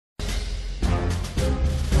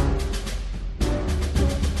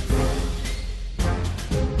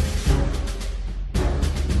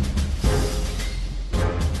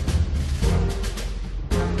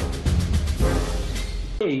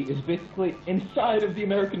body is basically inside of the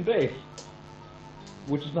American base,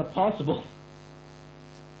 which is not possible.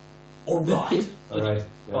 Alright. Alright,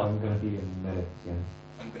 yeah, I'm gonna be a medic again.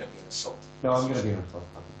 I'm gonna be an assault. No, I'm gonna be an assault.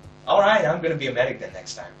 Alright, I'm gonna be a medic then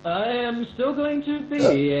next time. I am still going to be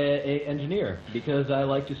a engineer, because I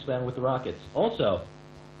like to spam with the rockets. Also,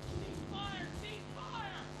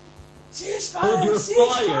 hold your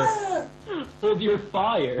fire! Hold your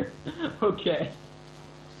fire! Okay.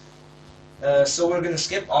 So we're gonna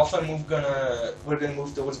skip Alpha and we're gonna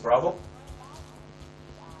move towards Bravo.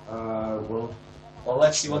 Well,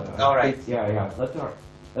 let's see what. Alright. Yeah. Let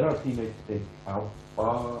our teammates take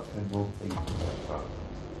Alpha and we'll take Bravo.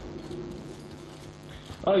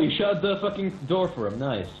 Oh, you shut the fucking door for him.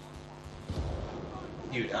 Nice.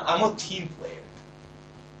 Dude, I'm a team player.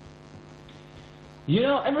 You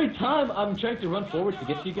know, every time I'm trying to run forward to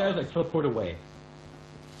get to you guys, I teleport away.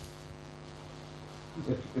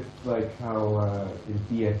 It's like how in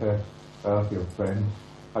BFF of your friends,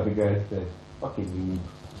 how the guy said, "Fucking me."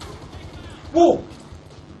 Whoa!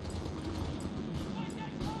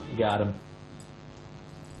 Got him.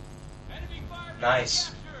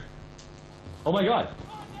 Nice. Oh my god.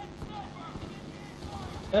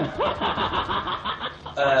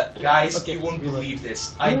 Guys, Okay, you won't reload. believe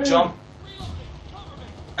this. I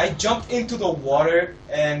jumped into the water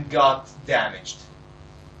and got damaged.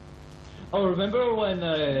 Oh, remember when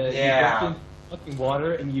you jumped in fucking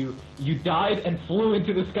water and you died and flew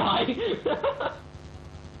into the sky?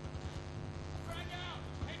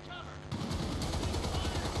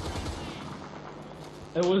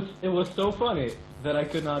 It was so funny that I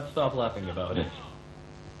could not stop laughing about it.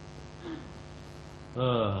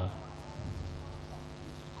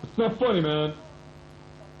 It's not funny, man.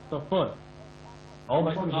 It's not fun. Oh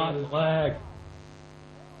my god, lag.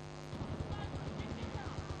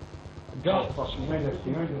 God, Behind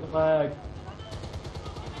us. lag.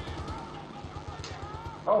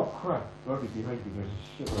 Oh crap! Robbie, behind you, there's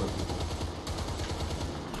a shitload of people.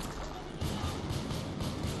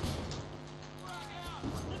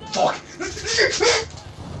 Fuck!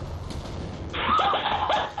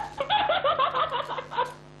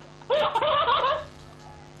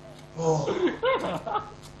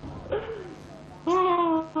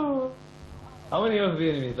 How many of the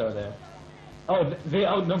enemies are there? Oh, they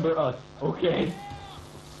outnumber us. Okay.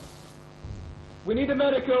 We need a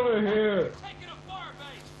medic over here.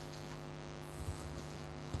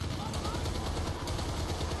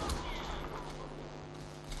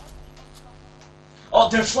 Oh,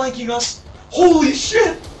 they're flanking us! Holy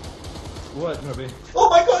shit! What, Norby? Oh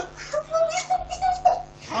my god!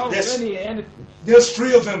 How There's- many enemies? There's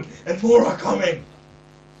 3 of them, and more are coming!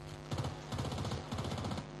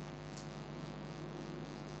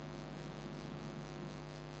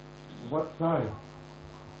 What side?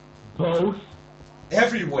 Both?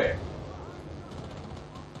 Everywhere!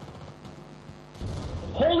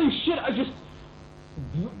 Holy shit, I just...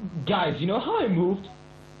 Guys, you know how I moved?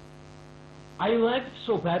 I lagged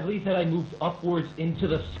so badly that I moved upwards into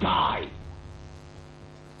the sky.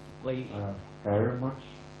 Like, Very much?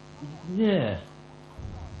 yeah.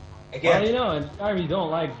 Again, Well, you know, in Skyrim you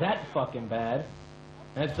don't like that fucking bad.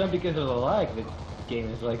 And it's not because of the lag the game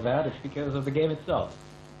is like that, it's because of the game itself.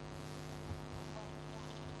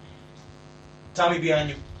 Tommy behind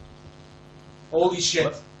you. Holy shit.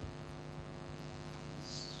 What?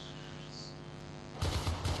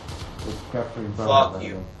 It's capturing Bravo. Fuck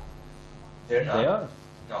you. They're not. They are.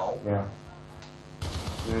 No. Yeah.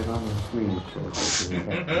 They're on the screen, so it's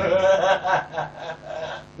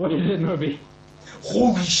What is it, Norby?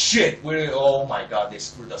 Holy shit! Oh my god, they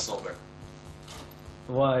screwed us over.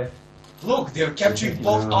 Why? Look, they're capturing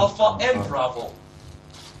both Yeah. Alpha and Bravo.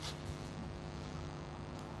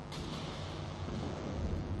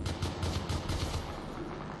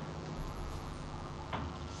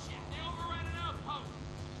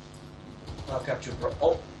 I'll capture Bravo.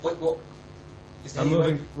 Oh, wait, what? Is that I'm you?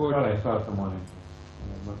 moving I forward. thought I saw someone in.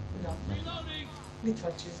 Mit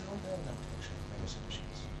vagy csinálni? Nem tudok semmi.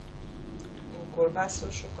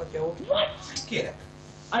 Kolbászosokat, jó? Kérek.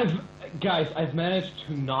 I've managed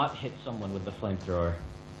to not hit someone with the flamethrower.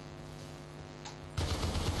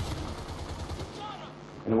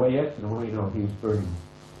 In a way, yes. In a way, no. He was burning.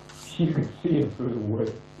 You could see him through the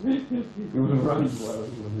wood. He was running while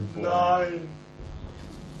he was in fire.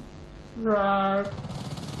 Nine.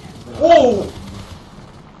 Whoa!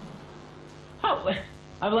 How?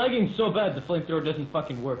 I'm lagging so bad the flamethrower doesn't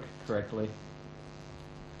fucking work correctly.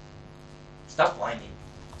 Stop whining.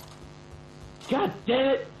 God damn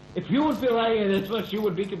it! If you would be lagging this much, you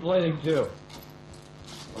would be complaining too.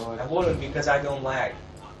 Oh, I wouldn't because I don't lag.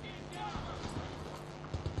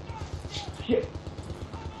 Shit.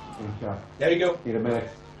 shot. There you go. Get a medic.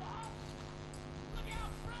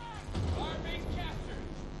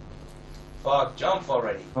 Fuck, jump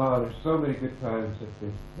already. Oh, there's so many good times at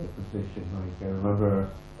this position. Like, I remember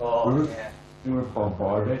we were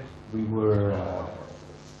bombarded. We were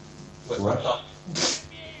rushed.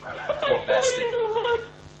 Poor bastard.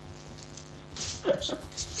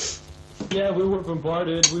 Yeah, we were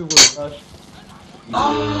bombarded, we were rushed. We were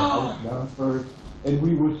outnumbered, and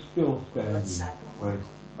we were still standing. Like,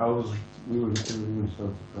 we were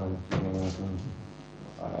so surprised.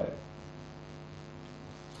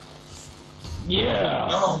 Yeah!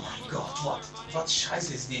 Oh my god, what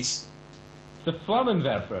scheiße is this? It's a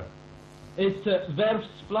Flammenwerfer. It's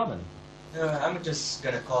Werfsflammen. I'm just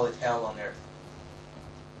gonna call it hell on earth.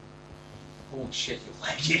 Oh shit, you're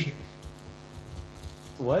lagging.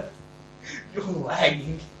 What? You're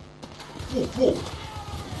lagging. Whoa, whoa.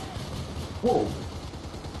 Whoa!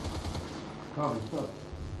 Tommy,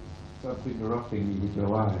 stop interrupting me with your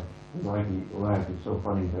lag. Lag is so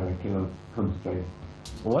funny that I cannot concentrate.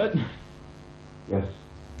 What? Yes.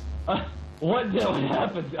 What the hell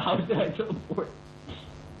happened? How did I teleport?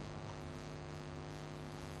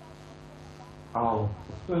 Oh,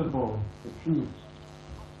 the symbol, the truth,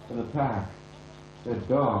 an attack, the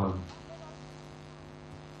dawn.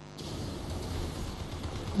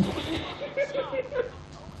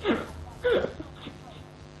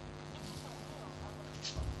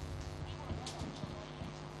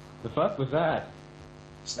 The fuck was that?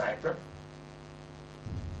 Sniper?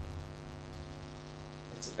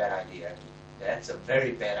 That's a bad idea. That's a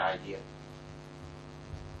very bad idea.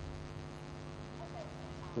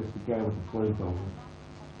 There's the guy with the flamethrower.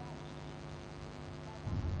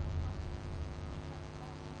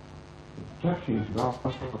 Actually,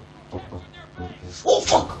 Oh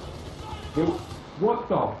fuck! What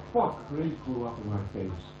the fuck? Grenade flew up in my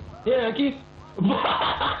face. Yeah, Keith.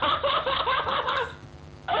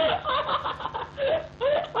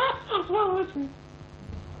 What was it?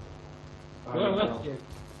 I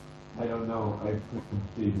don't know. I couldn't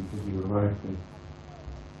see because you were right.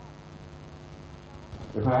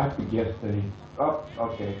 If I have to guess, then he's... Oh,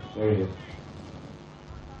 okay. There he is.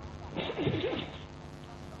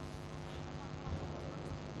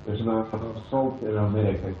 There's an assault and a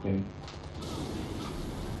medic, I think.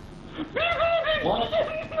 What?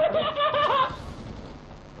 Okay,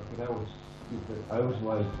 that was stupid. I was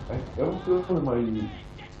like... I was doing my...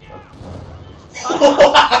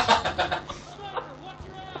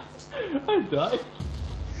 I died.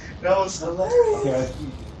 That was hilarious. Okay, I see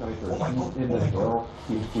the sniper. Oh my He's god, in the hill.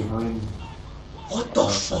 He's behind... What the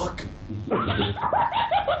fuck? He's in the...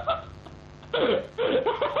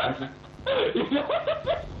 You know what the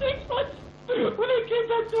best thing was? When I came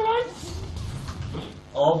back to life?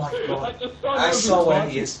 Oh my I god. just I saw where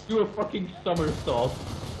he is. Do a fucking somersault.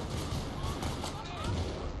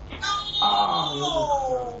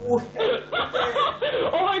 Oh!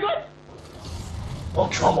 Oh my god! Oh,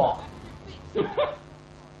 come on.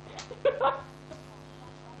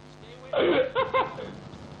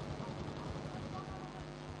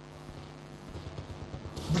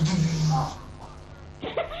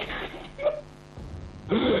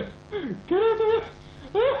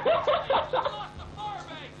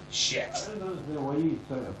 Shit. I don't know the way you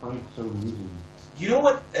find it so easy. You know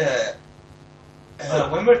what?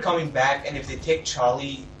 When we're coming back, and if they take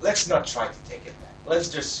Charlie, let's not try to take it back. Let's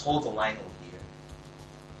just hold the line over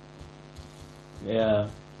here. Yeah.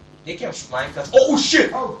 They can flank us. Oh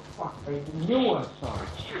shit! Oh fuck! I knew I saw it.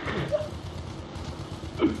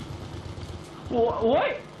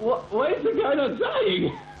 Why is the guy not dying?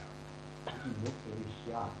 He missed every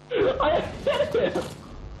shot. I hit him.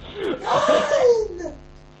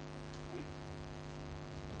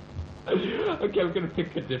 Okay, I'm gonna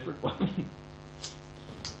pick a different one.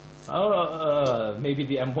 Maybe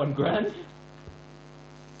the M1 Grand?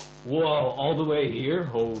 Whoa, all the way here?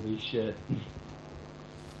 Holy shit.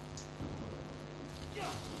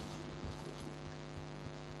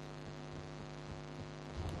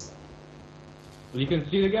 You can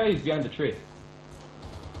see the guy, he's behind the tree.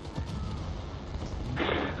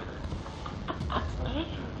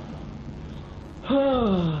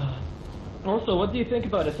 Also, what do you think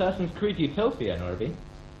about Assassin's Creed Utopia, Norby?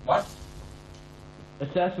 What?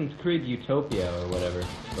 Assassin's Creed Utopia or whatever.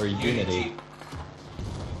 Or Unity.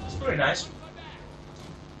 It's pretty nice.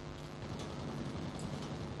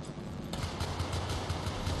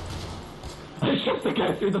 I shot the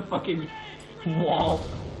guy through the fucking wall.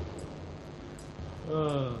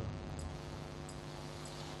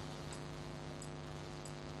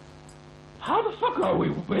 How the fuck are we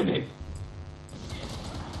winning?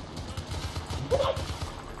 What?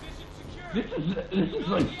 This is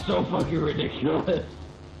like so fucking ridiculous.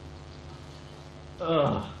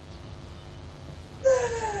 Ugh.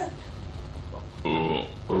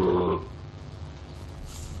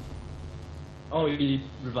 Oh, you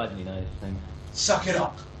revived me, nice, thanks. Suck it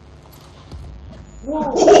up.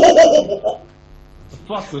 Whoa! The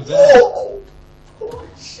fuck was that? Whoa! Holy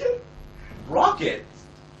shit! Rocket!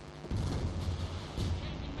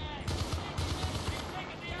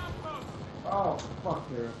 Oh, fuck,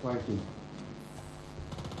 they're flanking.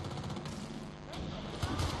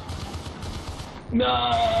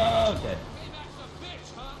 No! Okay.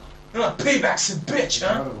 Payback's a bitch,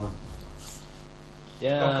 huh? Another one.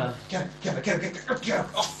 Yeah. Get him.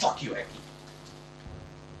 Oh, fuck you, Eki.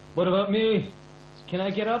 What about me? Can I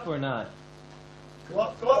get up or not? Come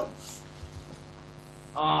on, come on.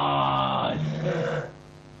 Ah.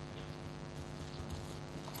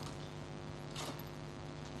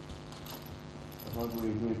 How do we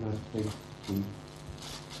do not take food?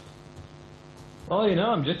 Well, you know,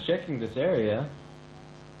 I'm just checking this area.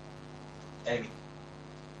 Enemy.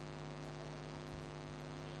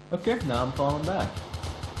 Okay, now I'm falling back.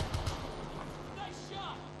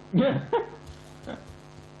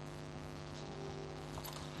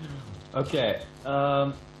 Okay,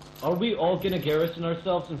 are we all gonna garrison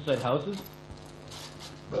ourselves inside houses?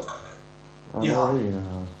 I'm Yeah. already in a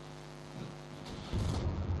house.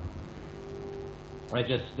 I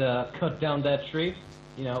just cut down that tree,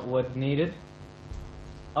 you know, what's needed.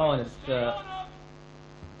 Oh, and it's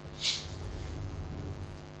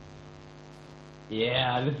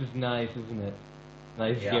yeah, this is nice, isn't it?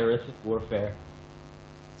 Nice Yeah. garrison warfare.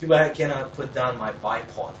 Too bad I cannot put down my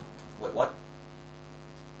bipod. Wait, what?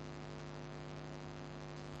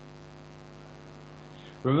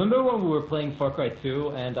 Remember when we were playing Far Cry 2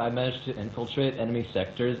 and I managed to infiltrate enemy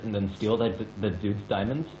sectors and then steal the dude's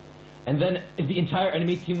diamonds? And then the entire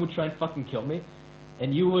enemy team would try and fucking kill me?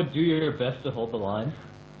 And you would do your best to hold the line?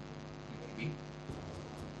 Maybe.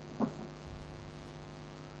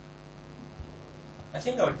 I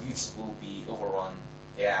think our youths will be overrun.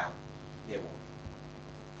 Yeah, they will.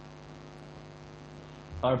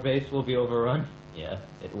 Our base will be overrun? Yeah,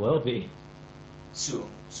 it will be. Soon,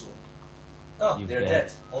 soon. Oh, You they're bet.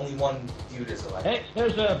 dead. Only one dude is alive. Hey,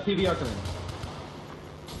 there's a PBR coming.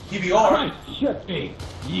 PBR! Nice shit, me.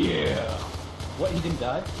 Yeah. What, he didn't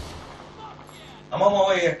die? I'm on my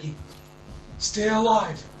way, Eki. Stay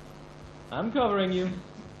alive! I'm covering you.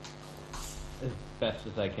 As best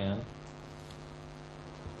as I can.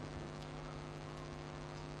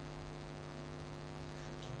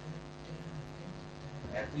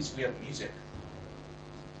 At least we have music.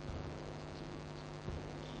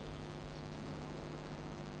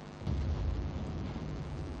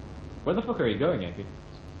 Where the fuck are you going, Yankee?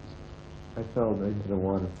 I fell into the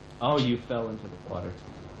water. Oh, you fell into the water.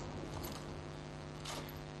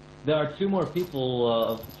 There are two more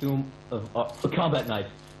people, combat knife.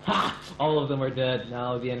 Ha! All of them are dead.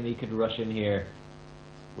 Now the enemy could rush in here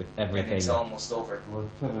with And everything. it's almost over. Well,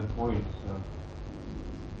 7 points, so.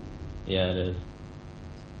 Yeah, it is.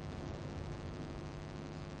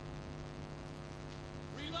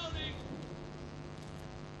 Reloading.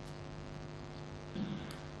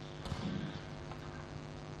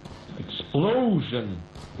 Explosion!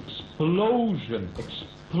 Explosion!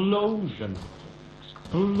 Explosion!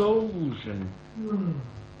 Explosion!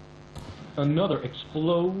 Another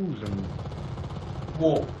explosion!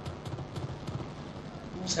 Whoa.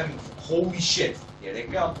 Who's having... Holy shit. Here they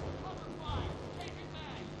go.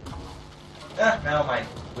 Ah, never mind.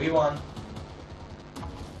 We won.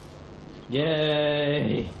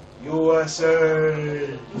 Yay!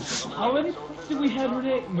 USA! How many do we have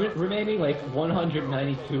remaining? Like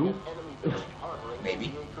 192?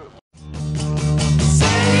 Maybe.